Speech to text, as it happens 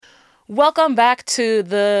Welcome back to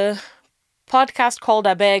the podcast called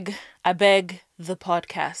Abeg, the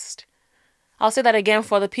podcast. I'll say that again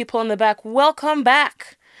for the people in the back. Welcome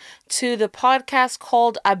back to the podcast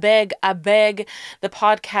called Abeg, the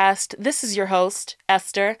podcast. This is your host,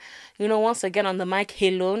 Esther. Once again on the mic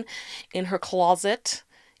alone in her closet.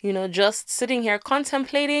 Just sitting here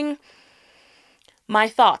contemplating my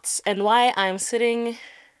thoughts and why I'm sitting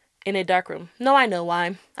in a dark room. No, I know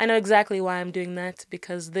why. I know exactly why I'm doing that,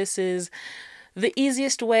 because this is the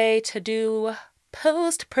easiest way to do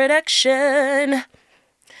post-production.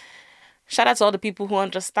 Shout out to all the people who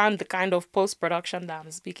understand the kind of post-production that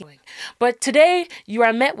I'm speaking. But today, you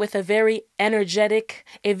are met with a very energetic,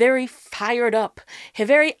 a very fired up, a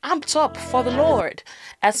very amped up for the Lord,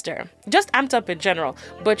 Esther. Just amped up in general,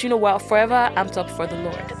 but forever amped up for the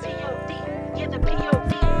Lord.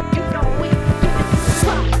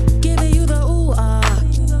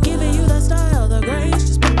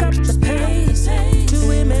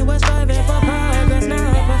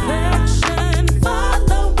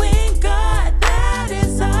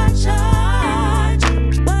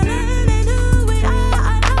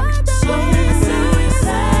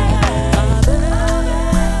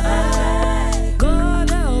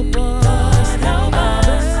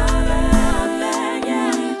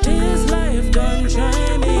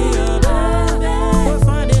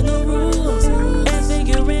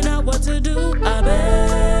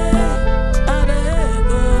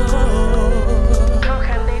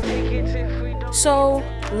 So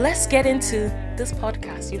let's get into this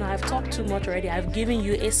podcast. I've talked too much already. I've given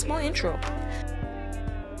you a small intro.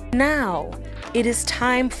 Now it is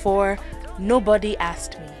time for Nobody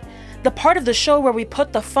Asked Me, the part of the show where we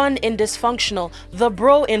put the fun in dysfunctional, the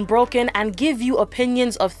bro in broken, and give you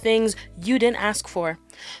opinions of things you didn't ask for.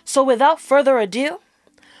 So without further ado,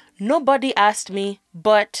 nobody asked me,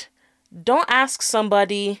 but don't ask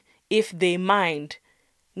somebody if they mind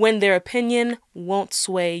when their opinion won't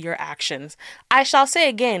sway your actions. I shall say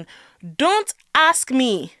again, don't ask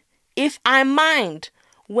me if I mind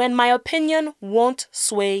when my opinion won't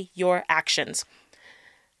sway your actions.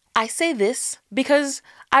 I say this because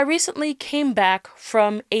I recently came back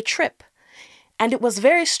from a trip, and it was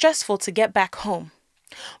very stressful to get back home.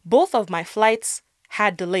 Both of my flights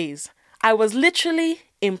had delays. I was literally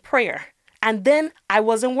in prayer, and then I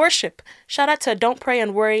was in worship. Shout out to Don't Pray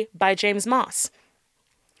and Worry by James Moss.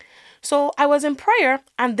 So I was in prayer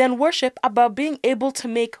and then worship about being able to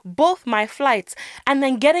make both my flights and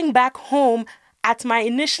then getting back home at my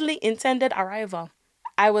initially intended arrival.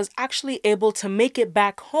 I was actually able to make it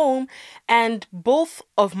back home, and both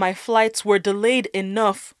of my flights were delayed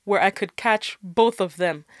enough where I could catch both of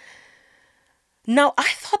them. Now, I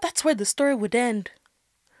thought that's where the story would end.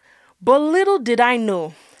 But little did I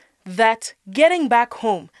know that getting back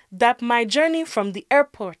home, that my journey from the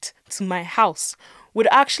airport to my house would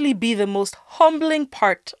actually be the most humbling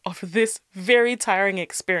part of this very tiring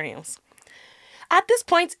experience. At this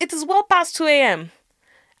point, it is well past 2 a.m.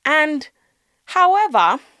 And,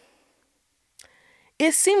 however,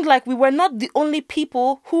 it seemed like we were not the only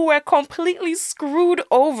people who were completely screwed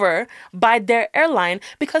over by their airline,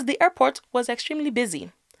 because the airport was extremely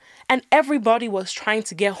busy and everybody was trying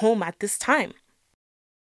to get home at this time.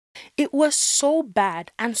 It was so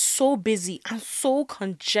bad and so busy and so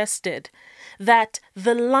congested that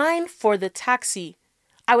the line for the taxi,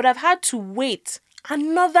 I would have had to wait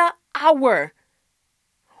another hour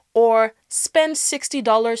or spend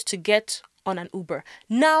 $60 to get on an Uber.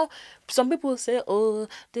 Now, some people say, oh,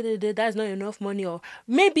 that's not enough money. Or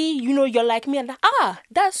maybe, you're like me and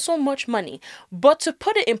that's so much money. But to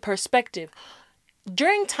put it in perspective,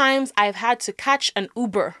 during times I've had to catch an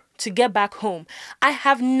Uber to get back home, I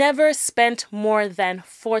have never spent more than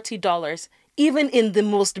 $40, even in the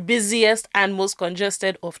most busiest and most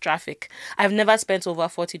congested of traffic. I've never spent over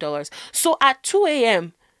 $40. So at 2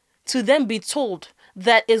 a.m. to then be told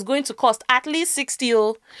that it's going to cost at least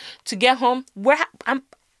 $60 to get home, where I'm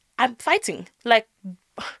fighting.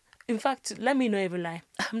 In fact, let me not even lie.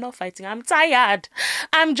 I'm not fighting. I'm tired.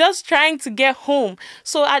 I'm just trying to get home.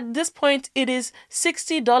 So at this point, it is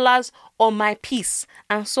 $60 on my piece.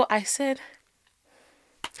 And so I said,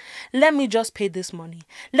 let me just pay this money.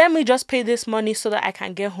 Let me just pay this money so that I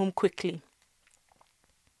can get home quickly.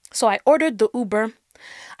 So I ordered the Uber.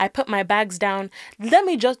 I put my bags down.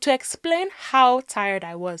 To explain how tired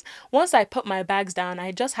I was. Once I put my bags down,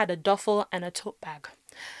 I just had a duffel and a tote bag.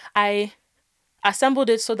 I assembled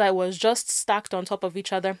it so that it was just stacked on top of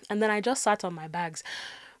each other, and then I just sat on my bags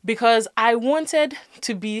because I wanted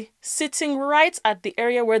to be sitting right at the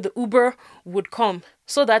area where the Uber would come,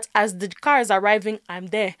 so that as the car is arriving, I'm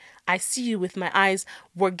there. I see you with my eyes.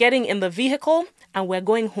 We're getting in the vehicle and we're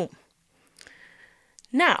going home.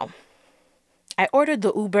 Now, I ordered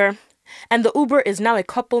the Uber, and the Uber is now a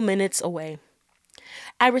couple minutes away.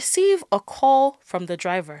 I receive a call from the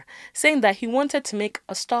driver saying that he wanted to make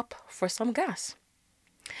a stop for some gas.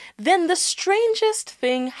 Then the strangest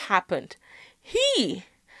thing happened. He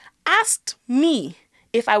asked me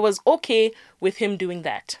if I was okay with him doing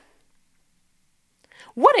that.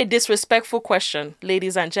 What a disrespectful question,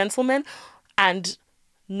 ladies and gentlemen, and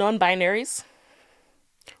non-binaries.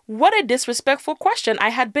 What a disrespectful question I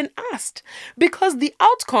had been asked, because the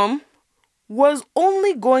outcome was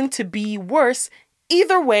only going to be worse.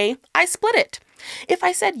 Either way, I split it. If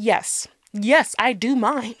I said yes, I do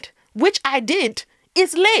mind, which I did,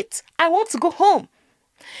 it's late, I want to go home,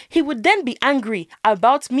 he would then be angry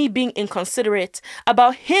about me being inconsiderate,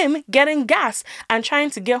 about him getting gas and trying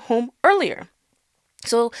to get home earlier.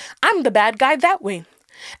 So I'm the bad guy that way.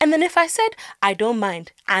 And then if I said, I don't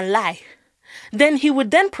mind, and lie, then he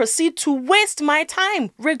would then proceed to waste my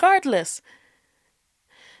time regardless.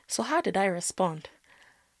 So how did I respond?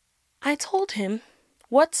 I told him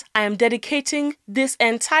what I am dedicating this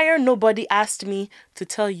entire nobody asked me to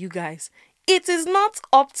tell you guys. It is not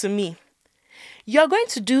up to me. You're going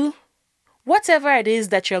to do whatever it is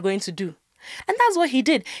that you're going to do. And that's what he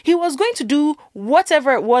did. He was going to do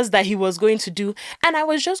whatever it was that he was going to do, and I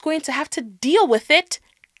was just going to have to deal with it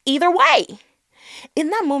either way. In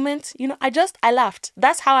that moment, I laughed.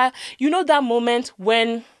 That's how that moment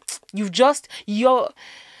when you've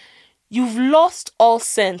lost all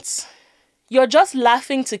sense. You're just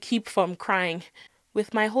laughing to keep from crying.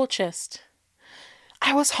 With my whole chest,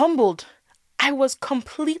 I was humbled. I was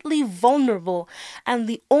completely vulnerable, and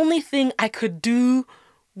the only thing I could do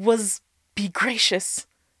was be gracious.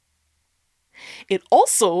 It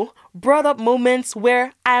also brought up moments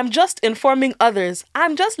where I am just informing others.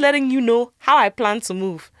 I'm just letting you know how I plan to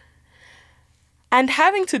move. And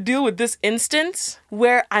having to deal with this instance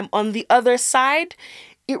where I'm on the other side,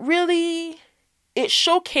 it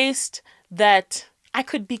showcased that I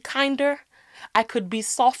could be kinder, I could be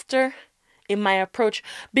softer in my approach,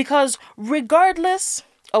 because regardless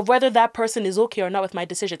of whether that person is okay or not with my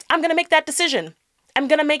decisions, I'm going to make that decision.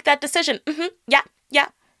 Yeah.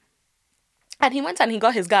 And he went and he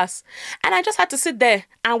got his gas. And I just had to sit there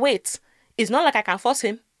and wait. It's not like I can force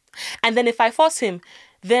him. And then if I force him,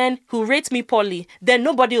 then he'll rate me poorly. Then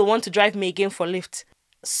nobody will want to drive me again for Lyft.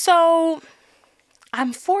 So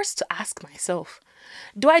I'm forced to ask myself,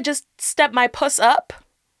 do I just step my puss up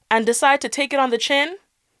and decide to take it on the chin?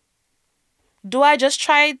 Do I just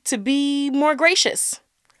try to be more gracious?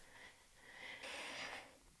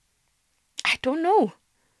 I don't know.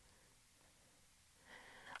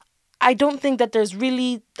 I don't think that there's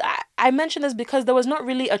really... I mention this because there was not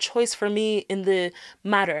really a choice for me in the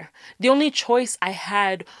matter. The only choice I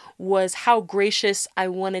had was how gracious I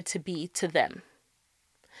wanted to be to them.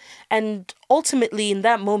 And ultimately, in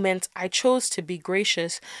that moment, I chose to be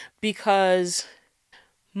gracious because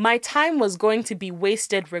my time was going to be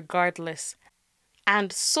wasted regardless.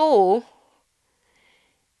 And so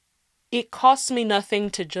it cost me nothing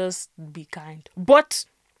to just be kind. But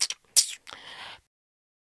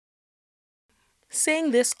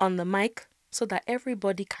saying this on the mic so that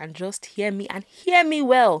everybody can just hear me and hear me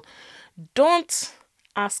well, don't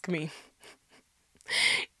ask me.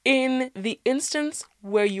 In the instance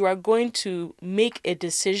where you are going to make a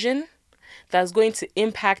decision that's going to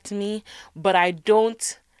impact me, but I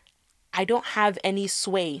don't have any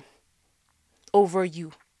sway over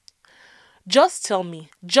you, just tell me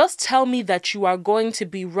that you are going to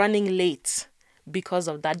be running late because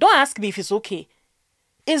of that. Don't ask me if it's okay.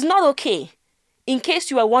 It's not okay. In case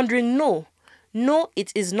you are wondering, no,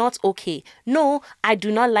 it is not okay. No, I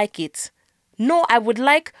do not like it. No, I would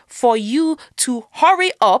like for you to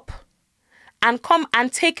hurry up and come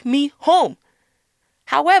and take me home.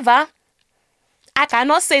 However, I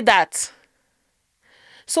cannot say that.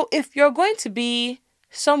 So if you're going to be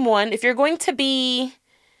someone, if you're going to be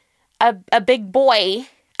a big boy,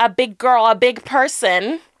 a big girl, a big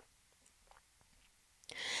person,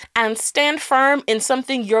 and stand firm in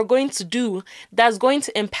something you're going to do that's going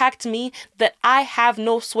to impact me, that I have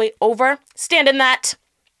no sway over, stand in that.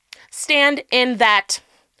 Stand in that.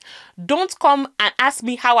 Don't come and ask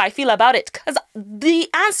me how I feel about it, because the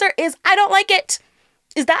answer is I don't like it.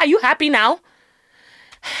 Are you happy now?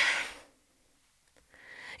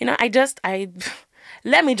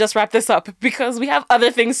 Let me just wrap this up because we have other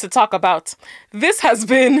things to talk about. This has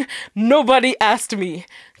been Nobody Asked Me.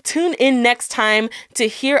 Tune in next time to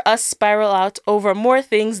hear us spiral out over more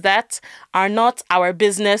things that are not our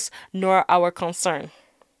business nor our concern.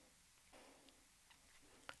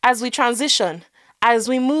 As we transition, as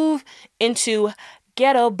we move into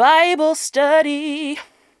Ghetto Bible study.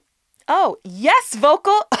 Oh, yes,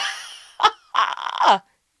 vocal.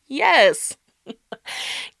 Yes.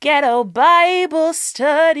 Ghetto Bible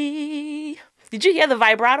study. Did you hear the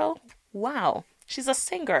vibrato? Wow, she's a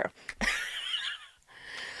singer.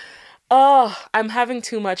 Oh, I'm having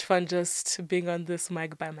too much fun just being on this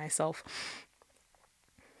mic by myself.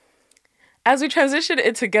 As we transition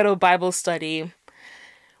into Ghetto Bible study,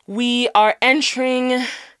 we are entering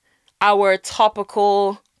our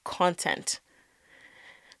topical content.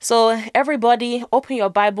 So everybody, open your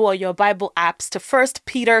Bible or your Bible apps to 1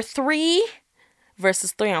 Peter 3,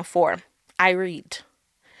 verses 3 and 4. I read,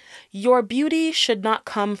 "Your beauty should not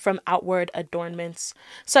come from outward adornments,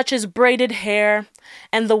 such as braided hair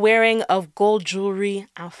and the wearing of gold jewelry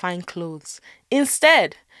and fine clothes.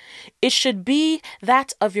 Instead, it should be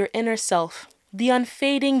that of your inner self, the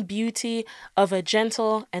unfading beauty of a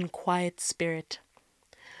gentle and quiet spirit,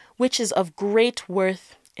 which is of great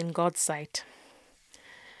worth in God's sight."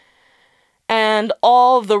 And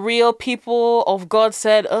all the real people of God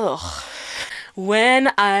said, ugh. When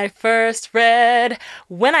I first read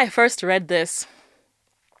this,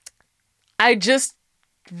 I just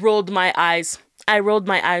rolled my eyes. I rolled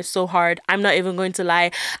my eyes so hard. I'm not even going to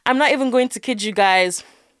lie. I'm not even going to kid you guys.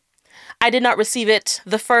 I did not receive it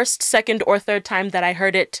the first, second, or third time that I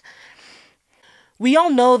heard it. We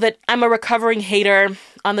all know that I'm a recovering hater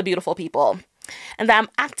on the beautiful people, and that I'm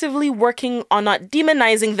actively working on not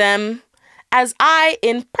demonizing them, as I,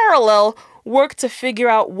 in parallel, work to figure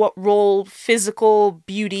out what role physical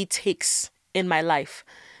beauty takes in my life.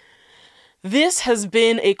 This has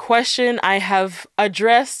been a question I have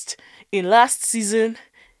addressed in last season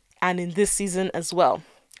and in this season as well.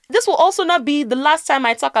 This will also not be the last time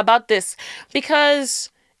I talk about this,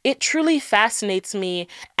 because it truly fascinates me,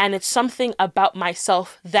 and it's something about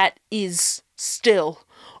myself that is still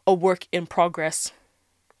a work in progress.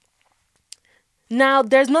 Now,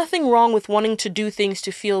 there's nothing wrong with wanting to do things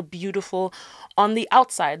to feel beautiful on the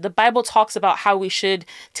outside. The Bible talks about how we should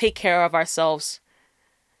take care of ourselves.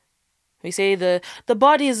 We say the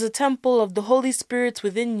body is a temple of the Holy Spirit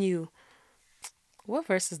within you. What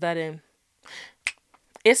verse is that in?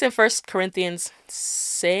 It's in 1 Corinthians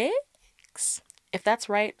 6. If that's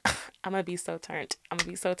right, I'm going to be so turned.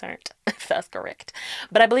 If that's correct.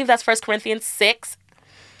 But I believe that's 1 Corinthians 6.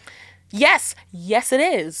 Yes, it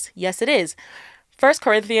is. 1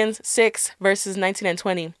 Corinthians 6, verses 19 and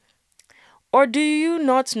 20. "Or do you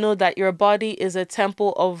not know that your body is a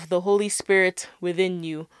temple of the Holy Spirit within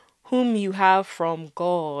you, whom you have from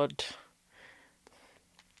God?"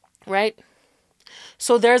 Right?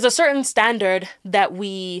 So there's a certain standard that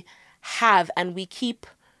we have and we keep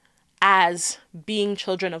as being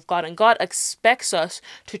children of God. And God expects us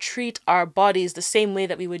to treat our bodies the same way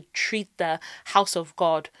that we would treat the house of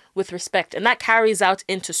God, with respect. And that carries out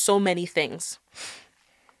into so many things.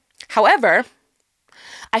 However,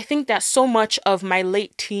 I think that so much of my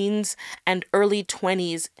late teens and early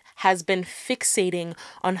 20s has been fixating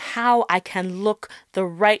on how I can look the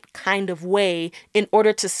right kind of way in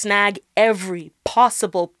order to snag every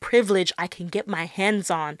possible privilege I can get my hands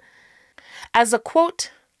on. As a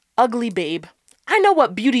quote, ugly babe, I know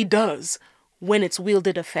what beauty does when it's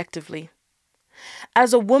wielded effectively.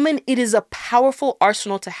 As a woman, it is a powerful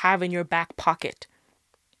arsenal to have in your back pocket.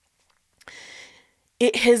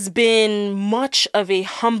 It has been much of a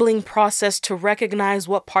humbling process to recognize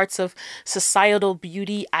what parts of societal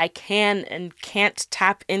beauty I can and can't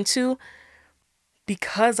tap into,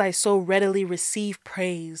 because I so readily receive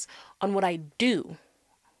praise on what I do,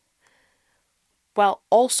 while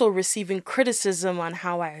also receiving criticism on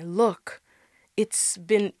how I look. It's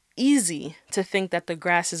been easy to think that the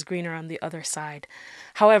grass is greener on the other side.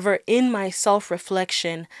 However, in my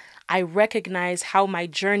self-reflection, I recognize how my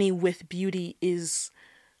journey with beauty is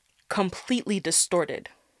completely distorted.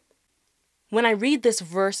 When I read this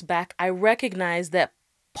verse back, I recognize that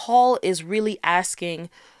Paul is really asking,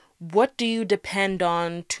 what do you depend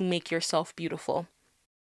on to make yourself beautiful?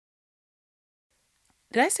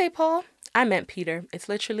 Did I say Paul? I meant Peter. It's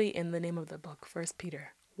literally in the name of the book, 1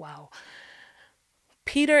 Peter. Wow.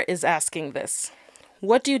 Peter is asking this.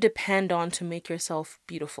 What do you depend on to make yourself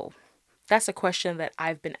beautiful? That's a question that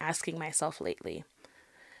I've been asking myself lately.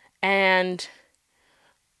 And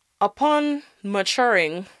upon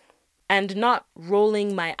maturing and not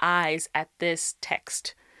rolling my eyes at this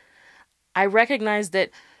text, I recognize that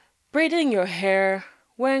braiding your hair,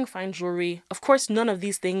 wearing fine jewelry, of course, none of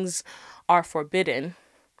these things are forbidden,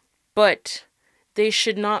 but they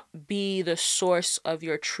should not be the source of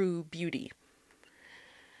your true beauty.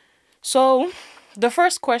 So the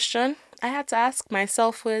first question I had to ask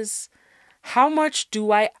myself was, How much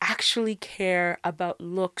do I actually care about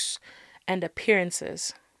looks and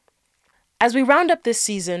appearances? As we round up this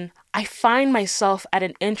season, I find myself at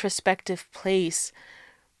an introspective place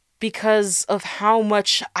because of how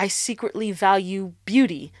much I secretly value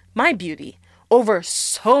beauty, my beauty, over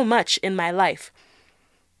so much in my life.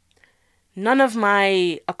 None of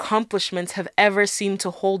my accomplishments have ever seemed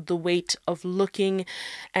to hold the weight of looking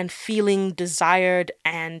and feeling desired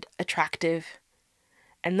and attractive.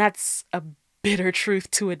 And that's a bitter truth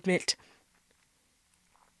to admit.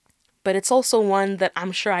 But it's also one that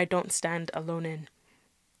I'm sure I don't stand alone in.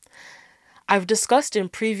 I've discussed in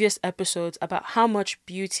previous episodes about how much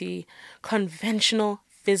beauty, conventional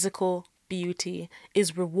physical beauty,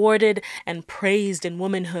 is rewarded and praised in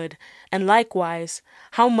womanhood, and likewise,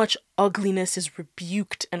 how much ugliness is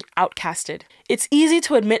rebuked and outcasted. It's easy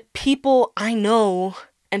to admit people I know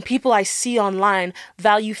and people I see online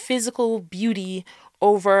value physical beauty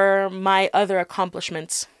over my other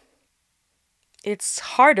accomplishments. It's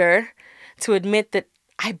harder to admit that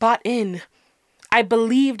I bought in. I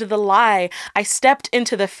believed the lie. I stepped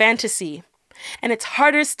into the fantasy. And it's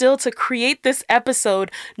harder still to create this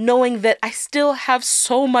episode knowing that I still have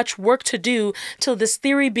so much work to do till this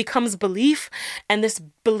theory becomes belief and this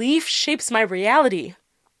belief shapes my reality.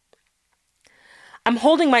 I'm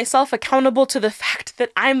holding myself accountable to the fact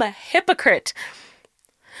that I'm a hypocrite.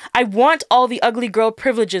 I want all the ugly girl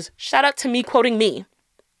privileges. Shout out to me quoting me.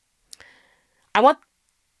 I want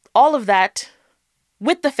all of that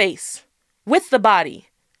with the face, with the body,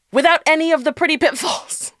 without any of the pretty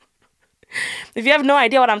pitfalls. If you have no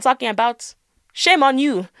idea what I'm talking about, shame on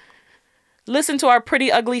you. Listen to our Pretty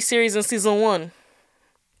Ugly series in season 1.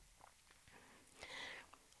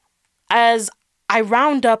 As I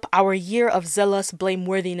round up our year of zealous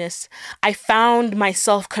blameworthiness, I found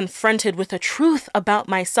myself confronted with a truth about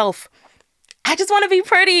myself. I just want to be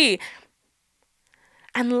pretty.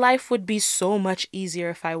 And life would be so much easier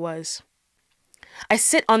if I was. I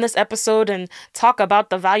sit on this episode and talk about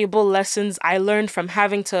the valuable lessons I learned from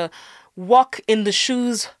having to walk in the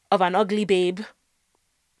shoes of an ugly babe,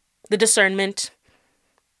 the discernment,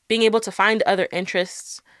 being able to find other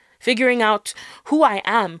interests, figuring out who I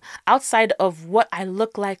am outside of what I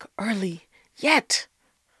look like early. Yet,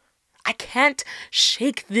 I can't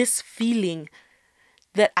shake this feeling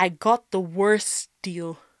that I got the worst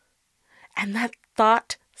deal. And that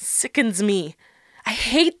thought sickens me. I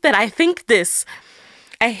hate that I think this.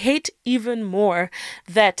 I hate even more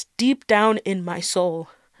that deep down in my soul,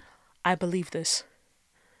 I believe this.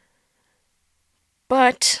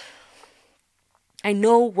 But I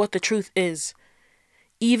know what the truth is,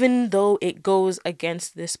 even though it goes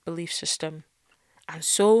against this belief system. And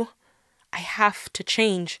so I have to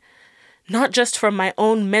change, not just for my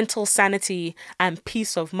own mental sanity and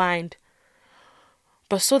peace of mind,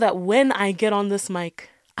 but so that when I get on this mic,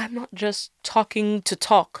 I'm not just talking to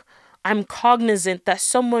talk. I'm cognizant that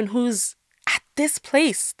someone who's at this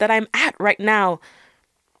place that I'm at right now,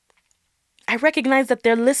 I recognize that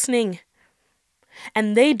they're listening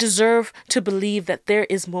and they deserve to believe that there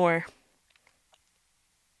is more.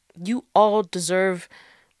 You all deserve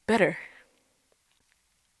better.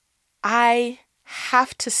 I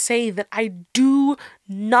have to say that I do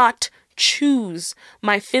not choose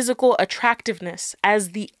my physical attractiveness as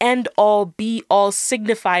the end-all be-all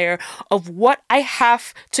signifier of what I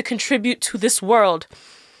have to contribute to this world.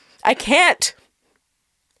 I can't.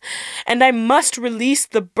 And I must release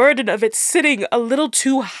the burden of it sitting a little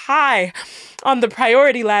too high on the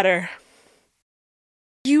priority ladder.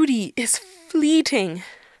 Beauty is fleeting,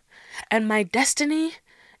 and my destiny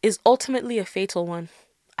is ultimately a fatal one.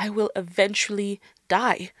 I will eventually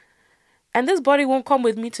die, and this body won't come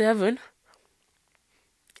with me to heaven.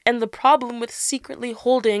 And the problem with secretly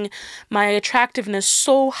holding my attractiveness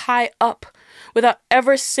so high up without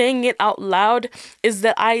ever saying it out loud is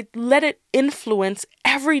that I let it influence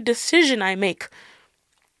every decision I make.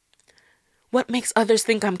 What makes others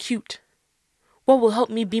think I'm cute? What will help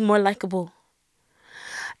me be more likable?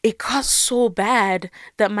 It got so bad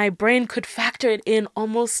that my brain could factor it in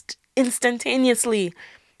almost instantaneously.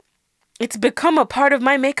 It's become a part of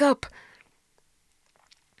my makeup.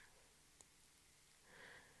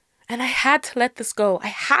 And I had to let this go. I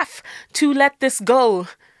have to let this go.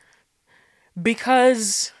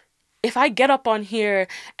 Because if I get up on here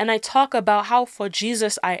and I talk about how for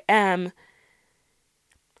Jesus I am,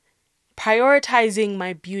 prioritizing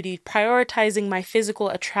my beauty, prioritizing my physical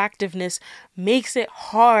attractiveness makes it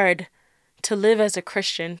hard to live as a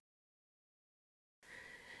Christian.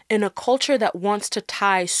 In a culture that wants to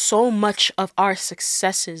tie so much of our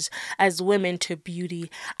successes as women to beauty,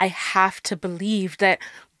 I have to believe that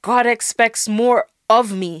God expects more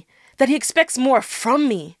of me that he expects more from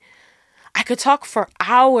me. I could talk for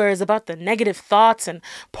hours about the negative thoughts and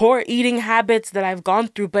poor eating habits that I've gone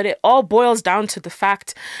through, but it all boils down to the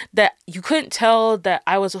fact that you couldn't tell that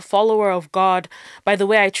I was a follower of God by the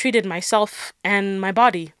way I treated myself and my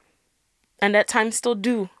body, and at times still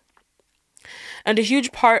do. And a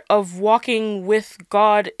huge part of walking with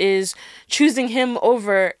God is choosing Him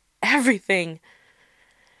over everything.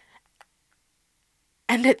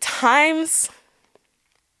 And at times,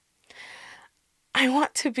 I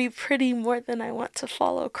want to be pretty more than I want to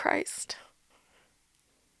follow Christ.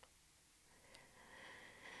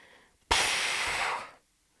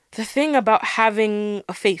 The thing about having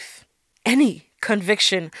a faith, any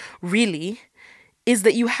conviction really, is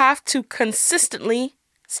that you have to consistently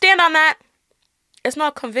stand on that. It's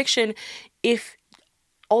not conviction if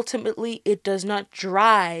ultimately it does not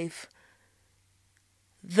drive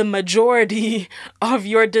the majority of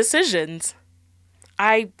your decisions.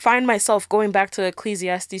 I find myself going back to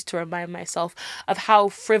Ecclesiastes to remind myself of how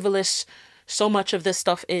frivolous so much of this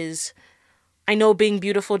stuff is. I know being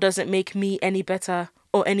beautiful doesn't make me any better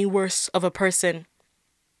or any worse of a person.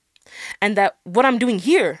 And that what I'm doing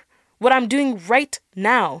here, what I'm doing right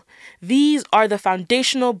now, these are the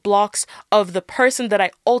foundational blocks of the person that I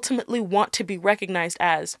ultimately want to be recognized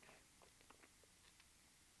as.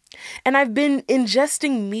 And I've been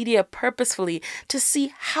ingesting media purposefully to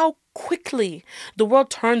see how quickly the world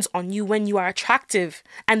turns on you when you are attractive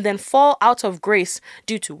and then fall out of grace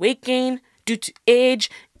due to weight gain, due to age,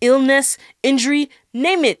 illness, injury,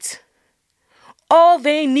 name it. All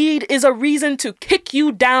they need is a reason to kick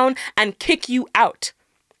you down and kick you out.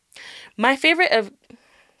 My favorite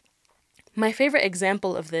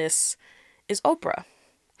example of this is Oprah.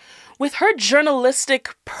 With her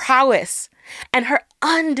journalistic prowess and her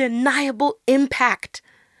undeniable impact,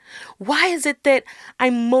 why is it that I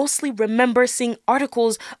mostly remember seeing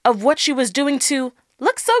articles of what she was doing to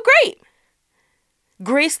look so great,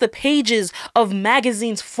 grace the pages of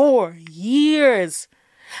magazines for years?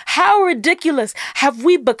 How ridiculous have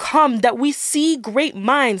we become that we see great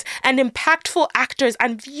minds and impactful actors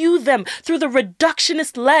and view them through the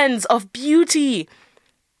reductionist lens of beauty?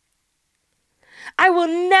 I will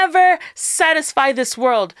never satisfy this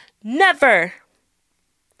world. Never.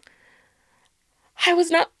 I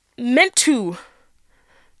was not meant to.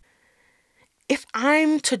 If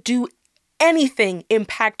I'm to do anything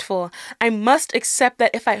impactful, I must accept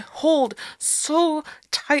that if I hold so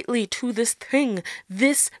tightly to this thing,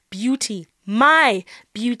 this beauty, my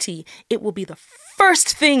beauty, it will be the first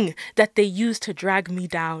thing that they use to drag me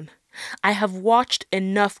down. I have watched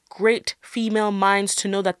enough great female minds to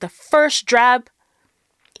know that the first jab,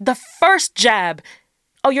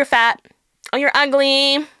 oh, you're fat, oh, you're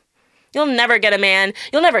ugly, you'll never get a man,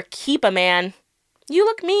 you'll never keep a man, you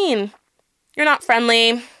look mean, you're not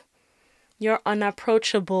friendly, you're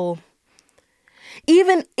unapproachable.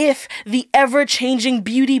 Even if the ever-changing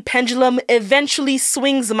beauty pendulum eventually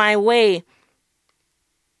swings my way,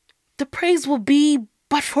 the praise will be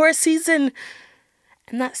but for a season,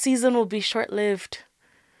 and that season will be short-lived.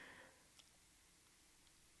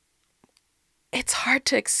 It's hard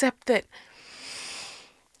to accept that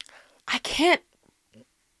I can't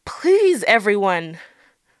please everyone,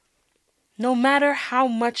 no matter how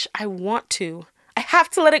much I want to. I have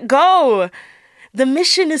to let it go. The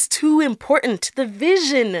mission is too important. The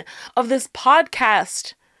vision of this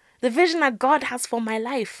podcast, the vision that God has for my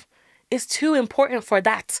life, is too important for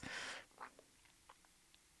that.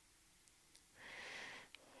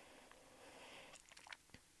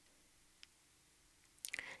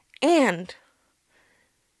 And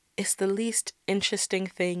it's the least interesting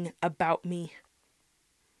thing about me.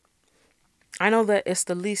 I know that it's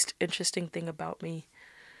the least interesting thing about me.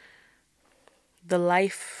 The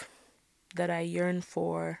life that I yearn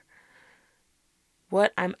for,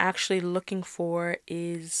 what I'm actually looking for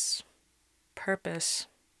is purpose,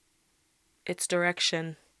 it's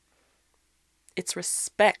direction, it's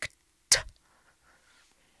respect.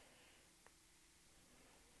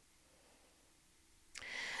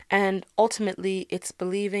 And ultimately, it's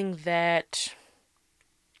believing that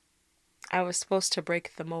I was supposed to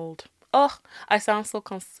break the mold. Oh, I sound so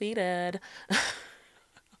conceited.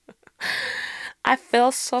 I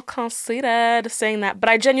feel so conceited saying that, but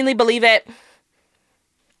I genuinely believe it.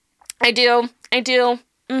 I do.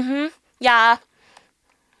 Yeah.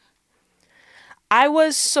 I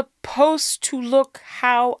was supposed to look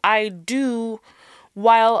how I do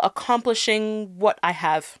while accomplishing what I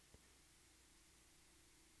have.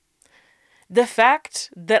 The fact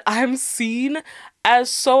that I'm seen as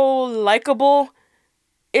so likable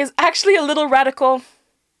is actually a little radical.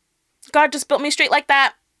 God just built me straight like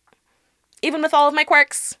that, even with all of my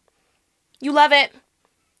quirks. You love it.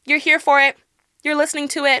 You're here for it. You're listening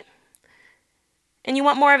to it. And you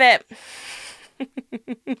want more of it.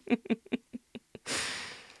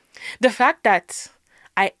 The fact that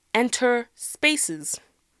I enter spaces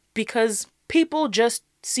because people just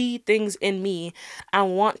see things in me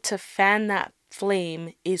and want to fan that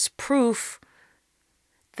flame is proof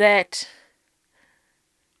that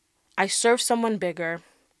I serve someone bigger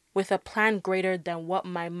with a plan greater than what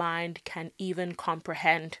my mind can even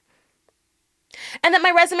comprehend. And that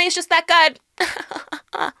my resume is just that good.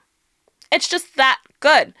 It's just that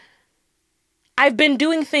good. I've been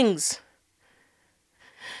doing things.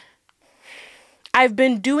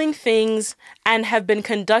 And have been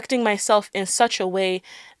conducting myself in such a way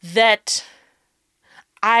that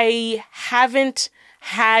I haven't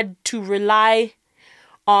had to rely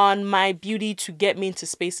on my beauty to get me into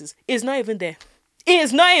spaces. It's not even there.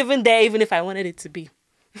 It's not even there, even if I wanted it to be.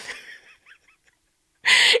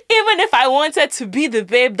 Even if I wanted to be the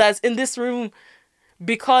babe that's in this room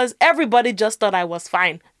because everybody just thought I was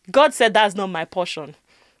fine. God said that's not my portion.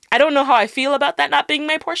 I don't know how I feel about that not being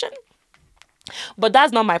my portion, but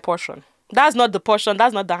that's not my portion. That's not the portion.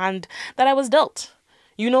 That's not the hand that I was dealt.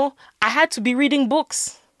 I had to be reading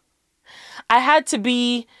books. I had to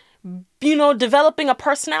be, developing a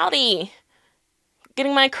personality,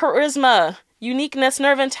 getting my charisma, uniqueness,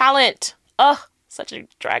 nerve, and talent. Ugh, such a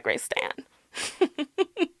Drag Race stan.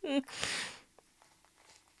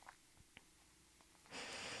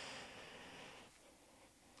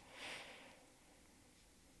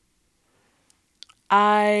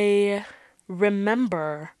 I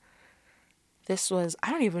remember I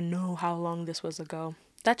don't even know how long this was ago.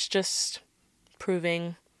 That's just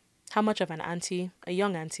proving how much of an auntie, a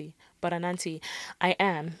young auntie, but an auntie I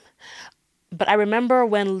am. But I remember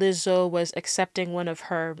when Lizzo was accepting one of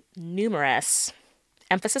her numerous,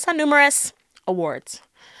 emphasis on numerous, awards.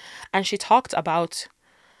 And she talked about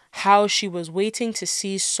how she was waiting to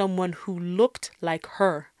see someone who looked like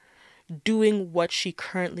her doing what she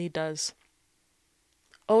currently does.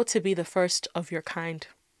 Oh, to be the first of your kind.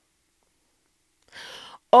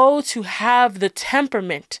 Oh, to have the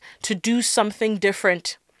temperament to do something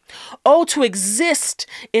different. Oh, to exist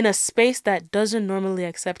in a space that doesn't normally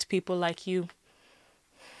accept people like you.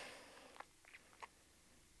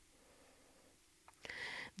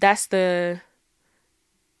 That's the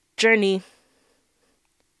journey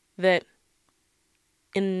that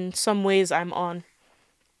in some ways I'm on.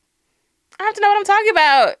 I have to know what I'm talking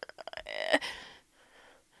about.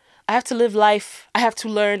 I have to live life. I have to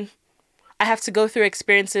learn. I have to go through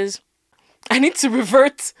experiences. I need to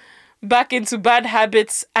revert back into bad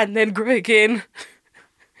habits and then grow again.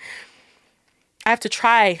 I have to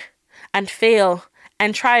try and fail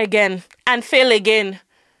and try again and fail again.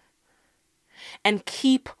 And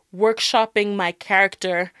keep workshopping my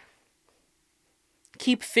character.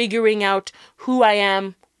 Keep figuring out who I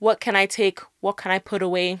am. What can I take? What can I put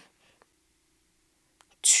away?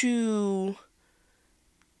 To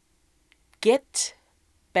get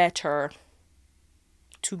better.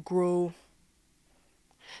 To grow.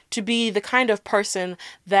 To be the kind of person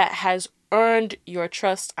that has earned your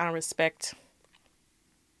trust and respect.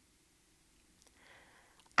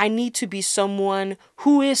 I need to be someone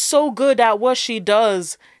who is so good at what she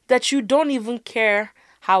does that you don't even care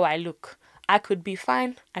how I look. I could be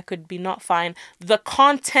fine. I could be not fine. The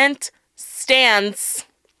content stands.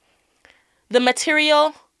 The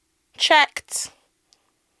material checked.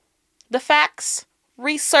 The facts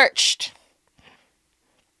researched.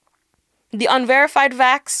 The unverified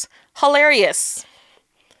facts hilarious.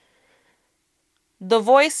 The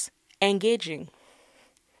voice engaging.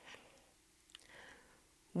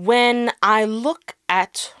 When I look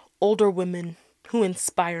at older women who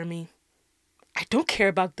inspire me, I don't care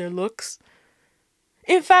about their looks.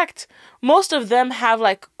 In fact, most of them have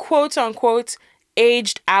quote unquote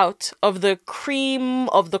aged out of the cream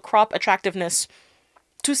of the crop attractiveness.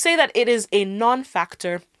 To say that it is a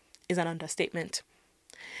non-factor is an understatement.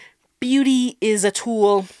 Beauty is a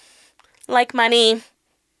tool, like money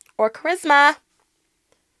or charisma.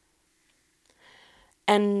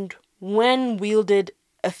 And when wielded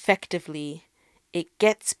effectively, it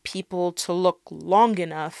gets people to look long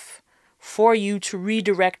enough for you to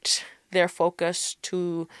redirect their focus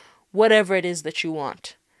to whatever it is that you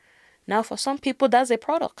want. Now, for some people, that's a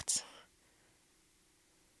product.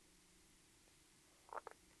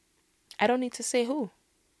 I don't need to say who.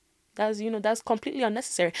 That's completely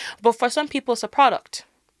unnecessary. But for some people, it's a product.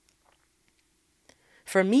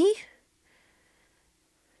 For me,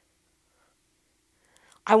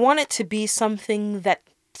 I want it to be something that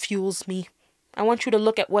fuels me. I want you to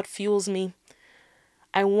look at what fuels me.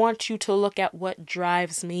 I want you to look at what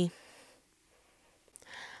drives me.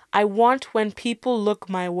 I want when people look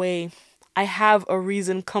my way, I have a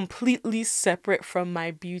reason completely separate from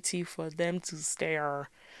my beauty for them to stare.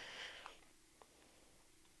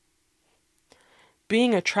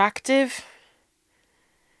 Being attractive,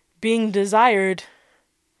 being desired,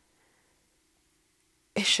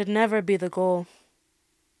 it should never be the goal.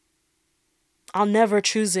 I'll never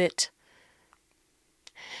choose it.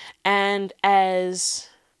 And as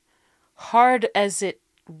hard as it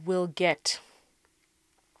will get,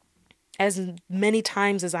 as many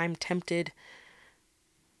times as I'm tempted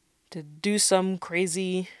to do some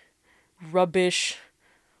crazy, rubbish,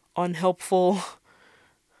 unhelpful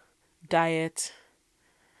diet,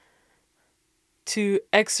 to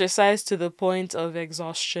exercise to the point of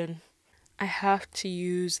exhaustion, I have to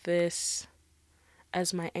use this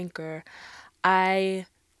as my anchor. I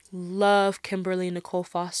love Kimberly Nicole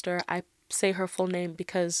Foster. I say her full name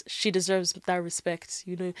because she deserves that respect.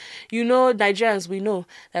 Nigerians, we know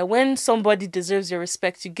that when somebody deserves your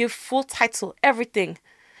respect, you give full title, everything.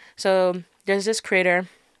 So there's this creator.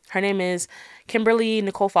 Her name is Kimberly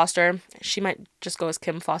Nicole Foster. She might just go as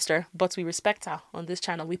Kim Foster, but we respect her on this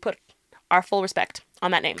channel. We put our full respect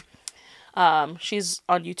on that name. She's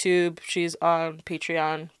on YouTube. She's on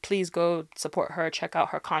Patreon. Please go support her. Check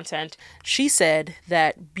out her content. She said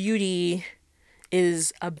that beauty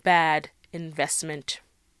is a bad investment.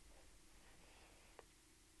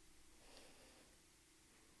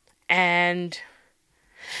 And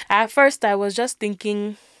at first I was just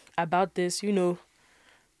thinking about this,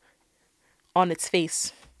 on its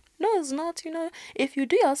face. No, it's not, if you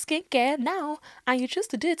do your skincare now and you choose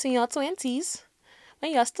to do it in your 20s,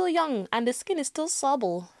 when you're still young and the skin is still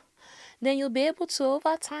supple, then you'll be able to,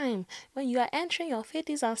 over time, when you are entering your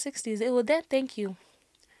 50s and 60s, it will then thank you.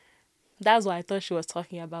 That's what I thought she was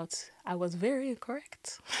talking about. I was very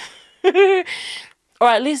incorrect. Or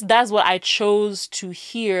at least that's what I chose to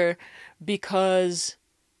hear, because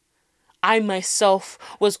I myself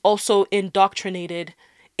was also indoctrinated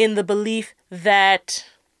in the belief that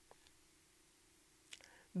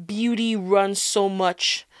beauty runs so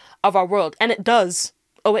much of our world. And it does.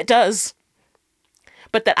 Oh, it does.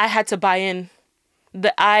 But that I had to buy in.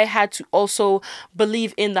 That I had to also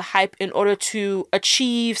believe in the hype in order to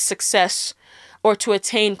achieve success or to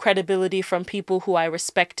attain credibility from people who I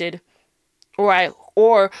respected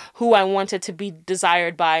or who I wanted to be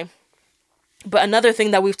desired by. But another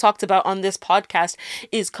thing that we've talked about on this podcast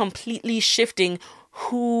is completely shifting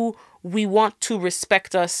who we want to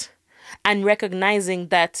respect us and recognizing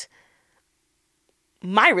that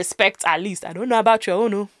my respect, at least, I don't know about your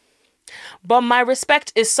own, but my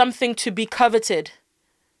respect is something to be coveted.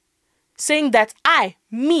 Saying that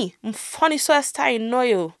me, Mfoni Esther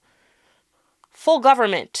Inoyo, full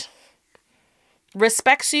government,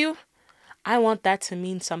 respects you, I want that to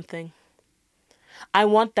mean something. I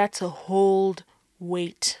want that to hold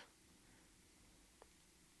weight.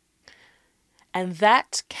 And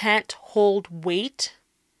that can't hold weight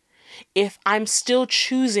if I'm still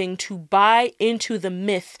choosing to buy into the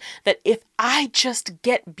myth that if I just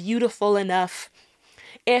get beautiful enough,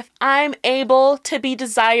 if I'm able to be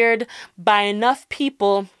desired by enough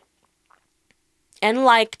people and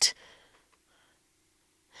liked,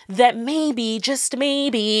 that maybe, just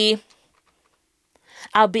maybe,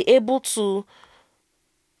 I'll be able to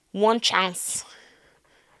one chance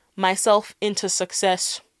myself into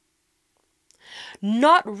success.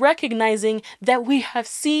 Not recognizing that we have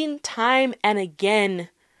seen time and again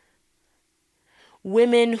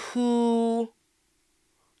women who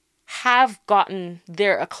have gotten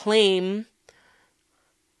their acclaim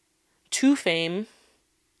to fame,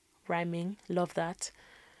 rhyming, love that,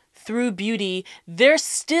 through beauty, they're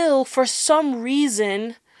still, for some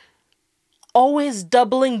reason, always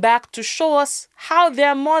doubling back to show us how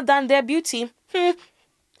they're more than their beauty.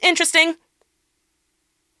 Interesting.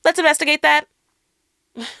 Let's investigate that.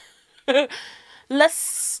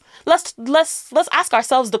 Let's ask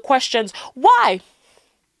ourselves the questions. Why?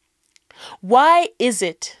 Why is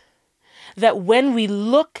it that when we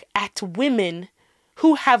look at women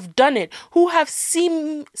who have done it, who have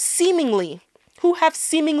seemingly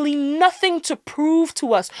nothing to prove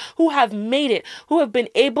to us, who have made it, who have been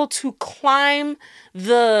able to climb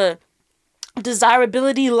the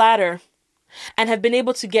desirability ladder and have been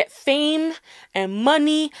able to get fame and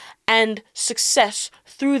money and success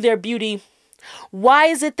through their beauty, why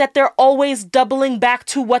is it that they're always doubling back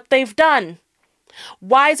to what they've done?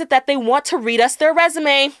 Why is it that they want to read us their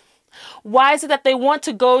resume? Why is it that they want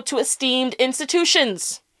to go to esteemed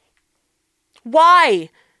institutions? Why?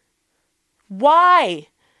 Why?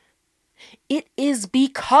 It is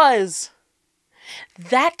because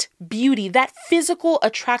That beauty, that physical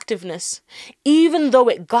attractiveness, even though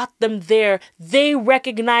it got them there, they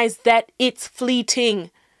recognize that it's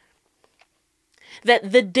fleeting.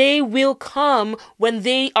 That the day will come when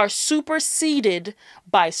they are superseded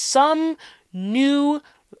by some new,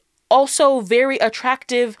 also very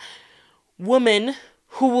attractive woman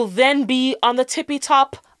who will then be on the tippy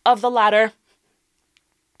top of the ladder.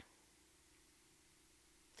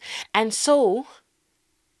 And so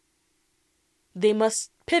they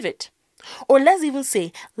must pivot. Or let's even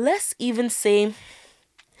say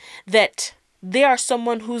that they are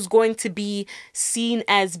someone who's going to be seen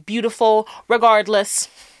as beautiful regardless.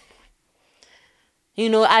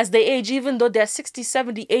 As they age, even though they're 60,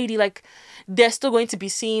 70, 80, like, they're still going to be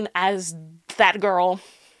seen as that girl.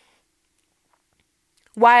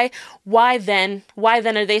 Why then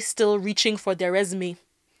are they still reaching for their resume?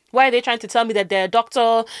 Why are they trying to tell me that they're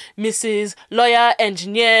doctor, Mrs., lawyer,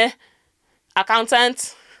 engineer,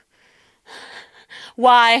 accountant?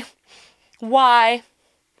 Why?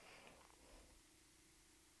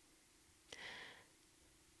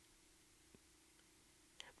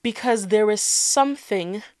 Because there is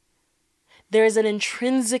an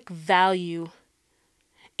intrinsic value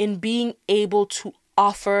in being able to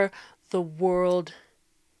offer the world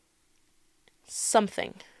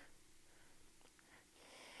something.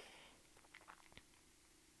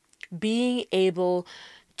 Being able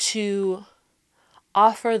to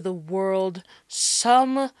offer the world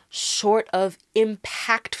some sort of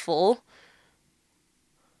impactful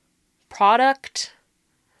product,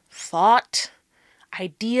 thought,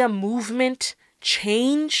 idea, movement,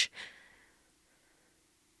 change.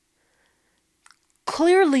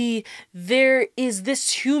 Clearly, there is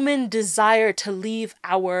this human desire to leave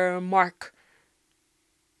our mark.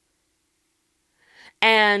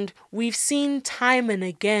 And we've seen time and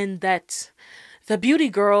again that the beauty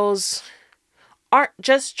girls aren't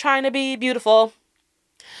just trying to be beautiful.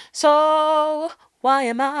 So, why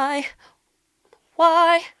am I?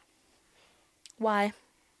 Why?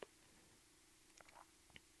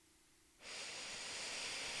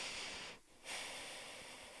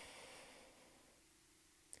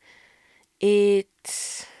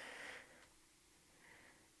 It's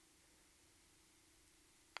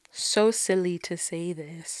so silly to say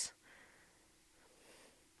this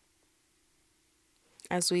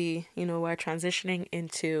as we, are transitioning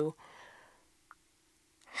into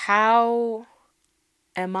how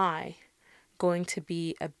am I going to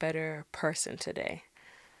be a better person today?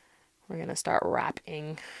 We're going to start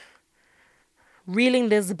reeling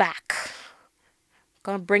this back,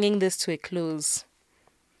 bringing this to a close.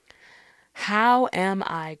 How am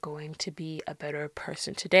I going to be a better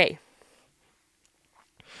person today?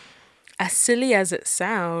 As silly as it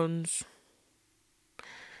sounds,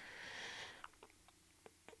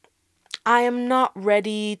 I am not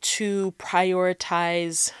ready to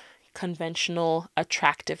prioritize conventional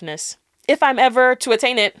attractiveness if I'm ever to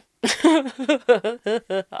attain it.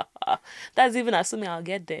 That's even assuming I'll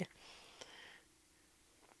get there.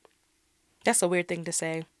 That's a weird thing to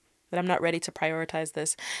say, that I'm not ready to prioritize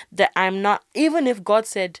this. That I'm not, even if God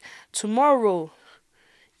said, tomorrow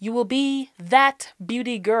you will be that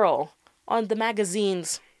beauty girl on the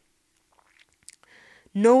magazines.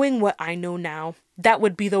 Knowing what I know now, that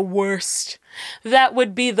would be the worst. That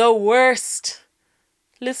would be the worst.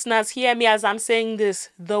 Listeners, hear me as I'm saying this.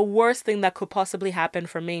 The worst thing that could possibly happen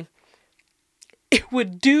for me. It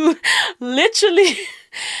would do literally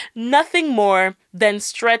nothing more than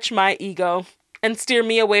stretch my ego and steer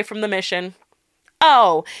me away from the mission.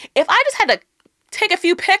 Oh, if I just had to take a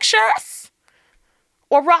few pictures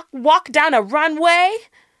or walk down a runway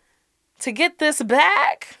to get this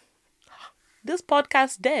bag, this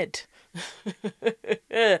podcast dead.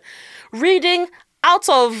 Reading out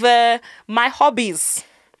of my hobbies.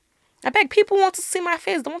 I beg, people want to see my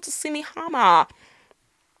face. They want to see me hammer.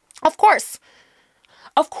 Of course.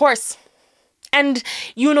 And,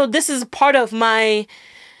 this is part of my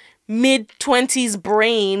mid-20s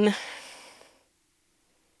brain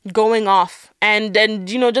going off. And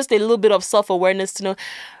just a little bit of self-awareness to know,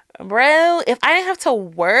 bro, if I didn't have to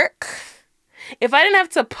work, if I didn't have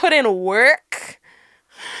to put in work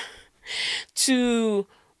to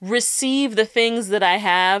receive the things that I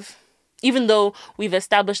have, even though we've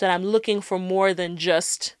established that I'm looking for more than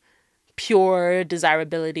just pure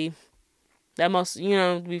desirability. That must,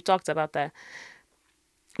 we've talked about that.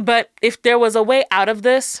 But if there was a way out of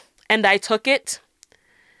this and I took it,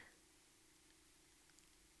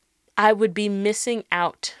 I would be missing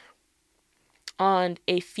out on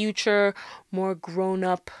a future, more grown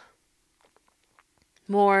up,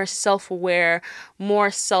 more self-aware,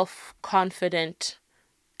 more self-confident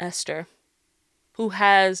Esther. who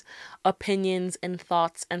has opinions and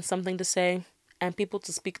thoughts and something to say and people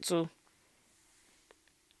to speak to.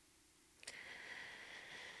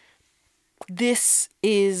 This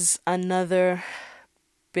is another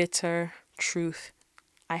bitter truth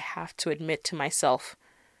I have to admit to myself,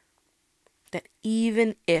 that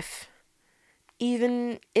even if I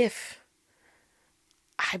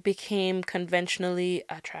became conventionally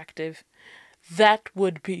attractive, that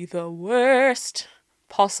would be the worst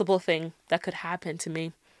possible thing that could happen to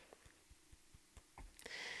me.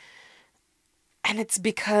 And it's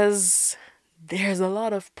because there's a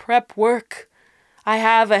lot of prep work I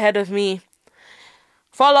have ahead of me.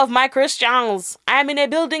 For all of my Christians, I'm in a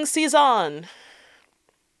building season.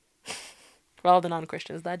 For all the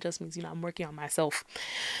non-Christians, that just means, I'm working on myself.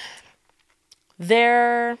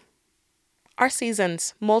 There are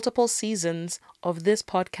seasons, multiple seasons of this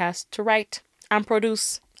podcast to write and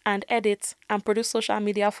produce and edit and produce social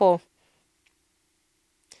media for.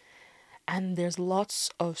 And there's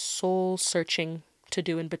lots of soul searching to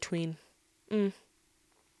do in between.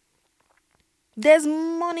 There's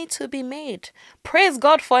money to be made. Praise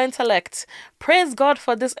God for intellect. Praise God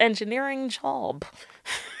for this engineering job.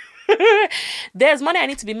 There's money I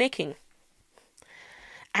need to be making.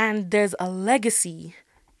 And there's a legacy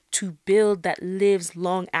to build that lives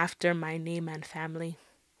long after my name and family.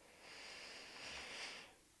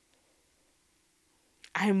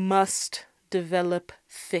 I must develop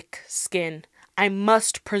thick skin. I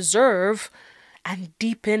must preserve and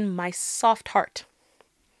deepen my soft heart.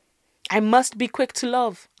 I must be quick to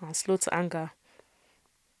love and slow to anger.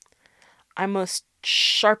 I must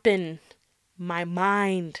sharpen my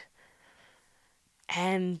mind.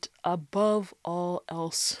 And above all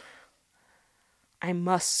else, I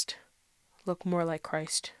must look more like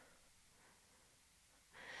Christ.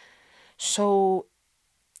 So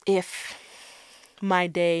if my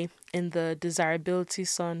day in the desirability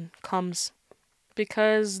sun comes,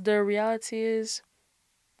 because the reality is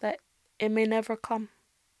that it may never come,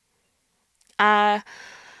 I'm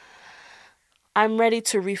ready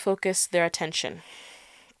to refocus their attention.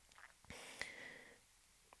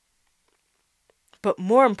 But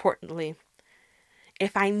more importantly,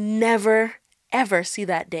 if I never, ever see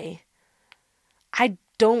that day, I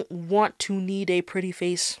don't want to need a pretty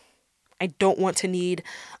face. I don't want to need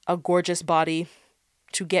a gorgeous body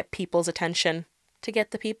to get people's attention, to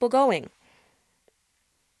get the people going.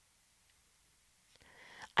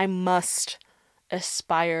 I must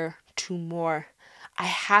aspire to more. I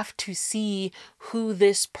have to see who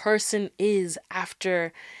this person is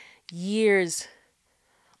after years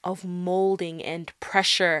of molding and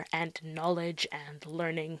pressure and knowledge and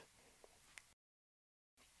learning.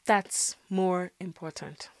 That's more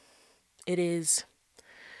important. It is.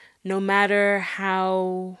 No matter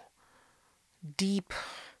how deep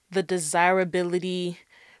the desirability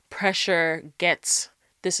pressure gets,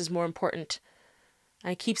 this is more important.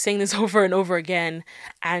 I keep saying this over and over again,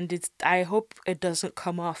 and I hope it doesn't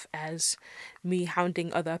come off as me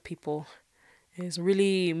hounding other people. It's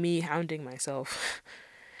really me hounding myself.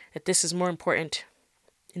 That this is more important.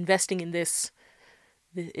 Investing in this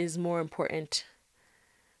is more important.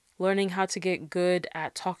 Learning how to get good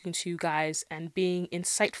at talking to you guys and being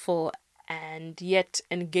insightful and yet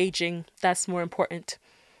engaging, that's more important.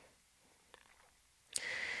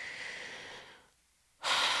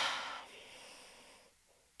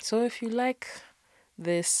 So if you like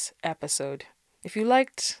this episode, if you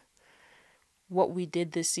liked what we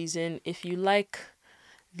did this season, if you like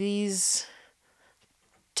these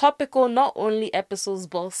topical not only episodes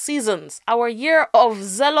but seasons, our year of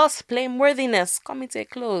zealous blameworthiness coming to a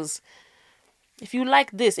close. If you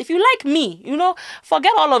like this, if you like me,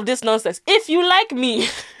 forget all of this nonsense. If you like me,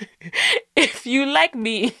 if you like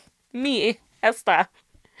me, Esther,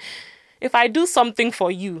 if I do something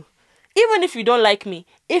for you, even if you don't like me,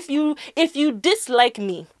 if you dislike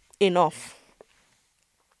me enough,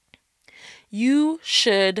 you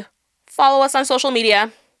should follow us on social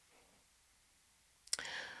media.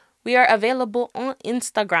 We are available on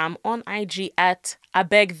Instagram, on IG at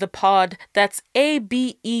Abeg the Pod. That's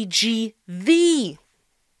ABEG the.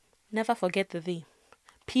 Never forget the the.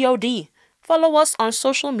 POD. Follow us on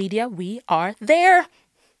social media. We are there.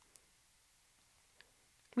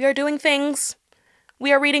 We are doing things.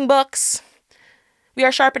 We are reading books. We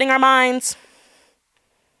are sharpening our minds.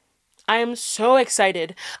 I am so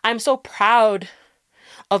excited. I'm so proud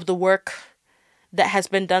of the work that has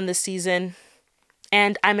been done this season.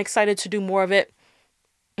 And I'm excited to do more of it.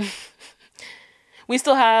 We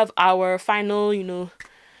still have our final,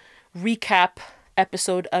 recap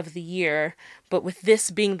episode of the year. But with this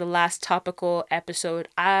being the last topical episode,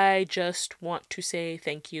 I just want to say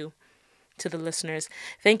thank you to the listeners.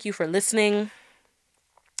 Thank you for listening.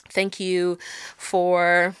 Thank you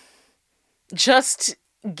for just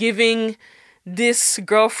giving this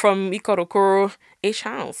girl from Ikorokoro a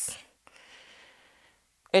chance.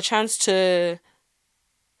 A chance to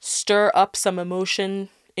stir up some emotion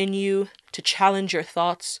in you, to challenge your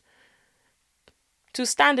thoughts, to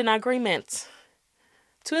stand in agreement,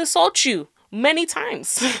 to insult you many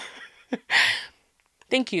times.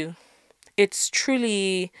 Thank you. It's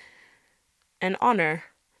truly an honor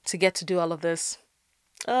to get to do all of this.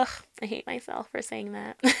 Ugh, I hate myself for saying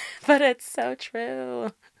that, but it's so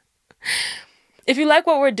true. If you like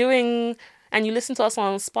what we're doing and you listen to us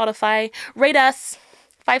on Spotify, rate us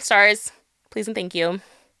 5 stars, please and thank you.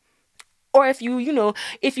 Or if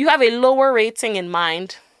if you have a lower rating in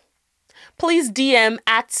mind, please DM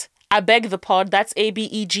at Abeg the pod, that's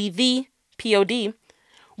ABEG the POD,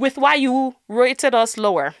 with why you rated us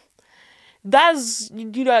lower. That's,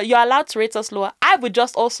 you're allowed to rate us lower. I would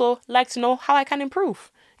just also like to know how I can improve.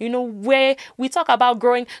 Where we talk about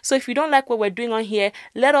growing. So if you don't like what we're doing on here,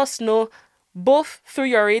 let us know both through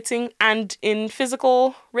your rating and in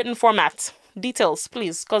physical written format. Details,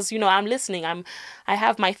 please, because I'm listening. I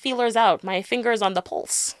have my feelers out, my fingers on the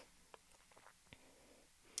pulse.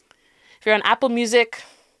 If you're on Apple Music,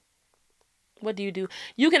 what do?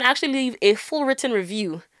 You can actually leave a full written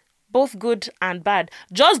review, both good and bad.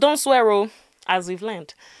 Just don't swear, as we've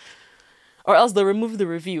learned, or else they'll remove the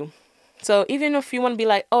review. So even if you want to be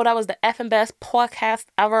like, oh, that was the effing best podcast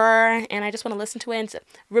ever, and I just want to listen to it, and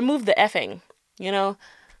remove the effing,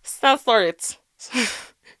 censor it.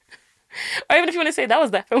 Or even if you want to say that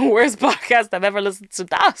was the worst podcast I've ever listened to,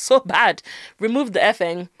 that was so bad, remove the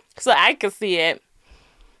effing so I can see it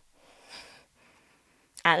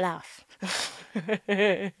and laugh.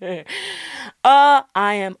 I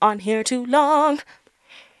am on here too long.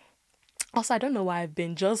 Also, I don't know why I've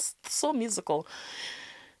been just so musical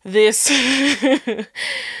this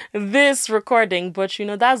recording, but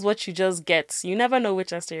that's what you just get. You never know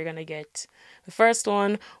which Esther you're gonna get. The first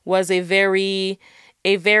one was a very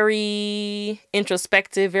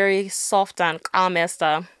introspective, very soft and calm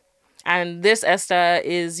Esther. And this Esther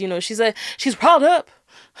is, she's riled up.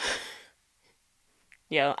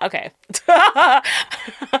 Yeah, okay.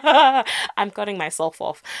 I'm cutting myself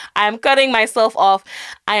off. I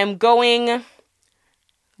am going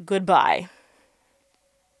goodbye.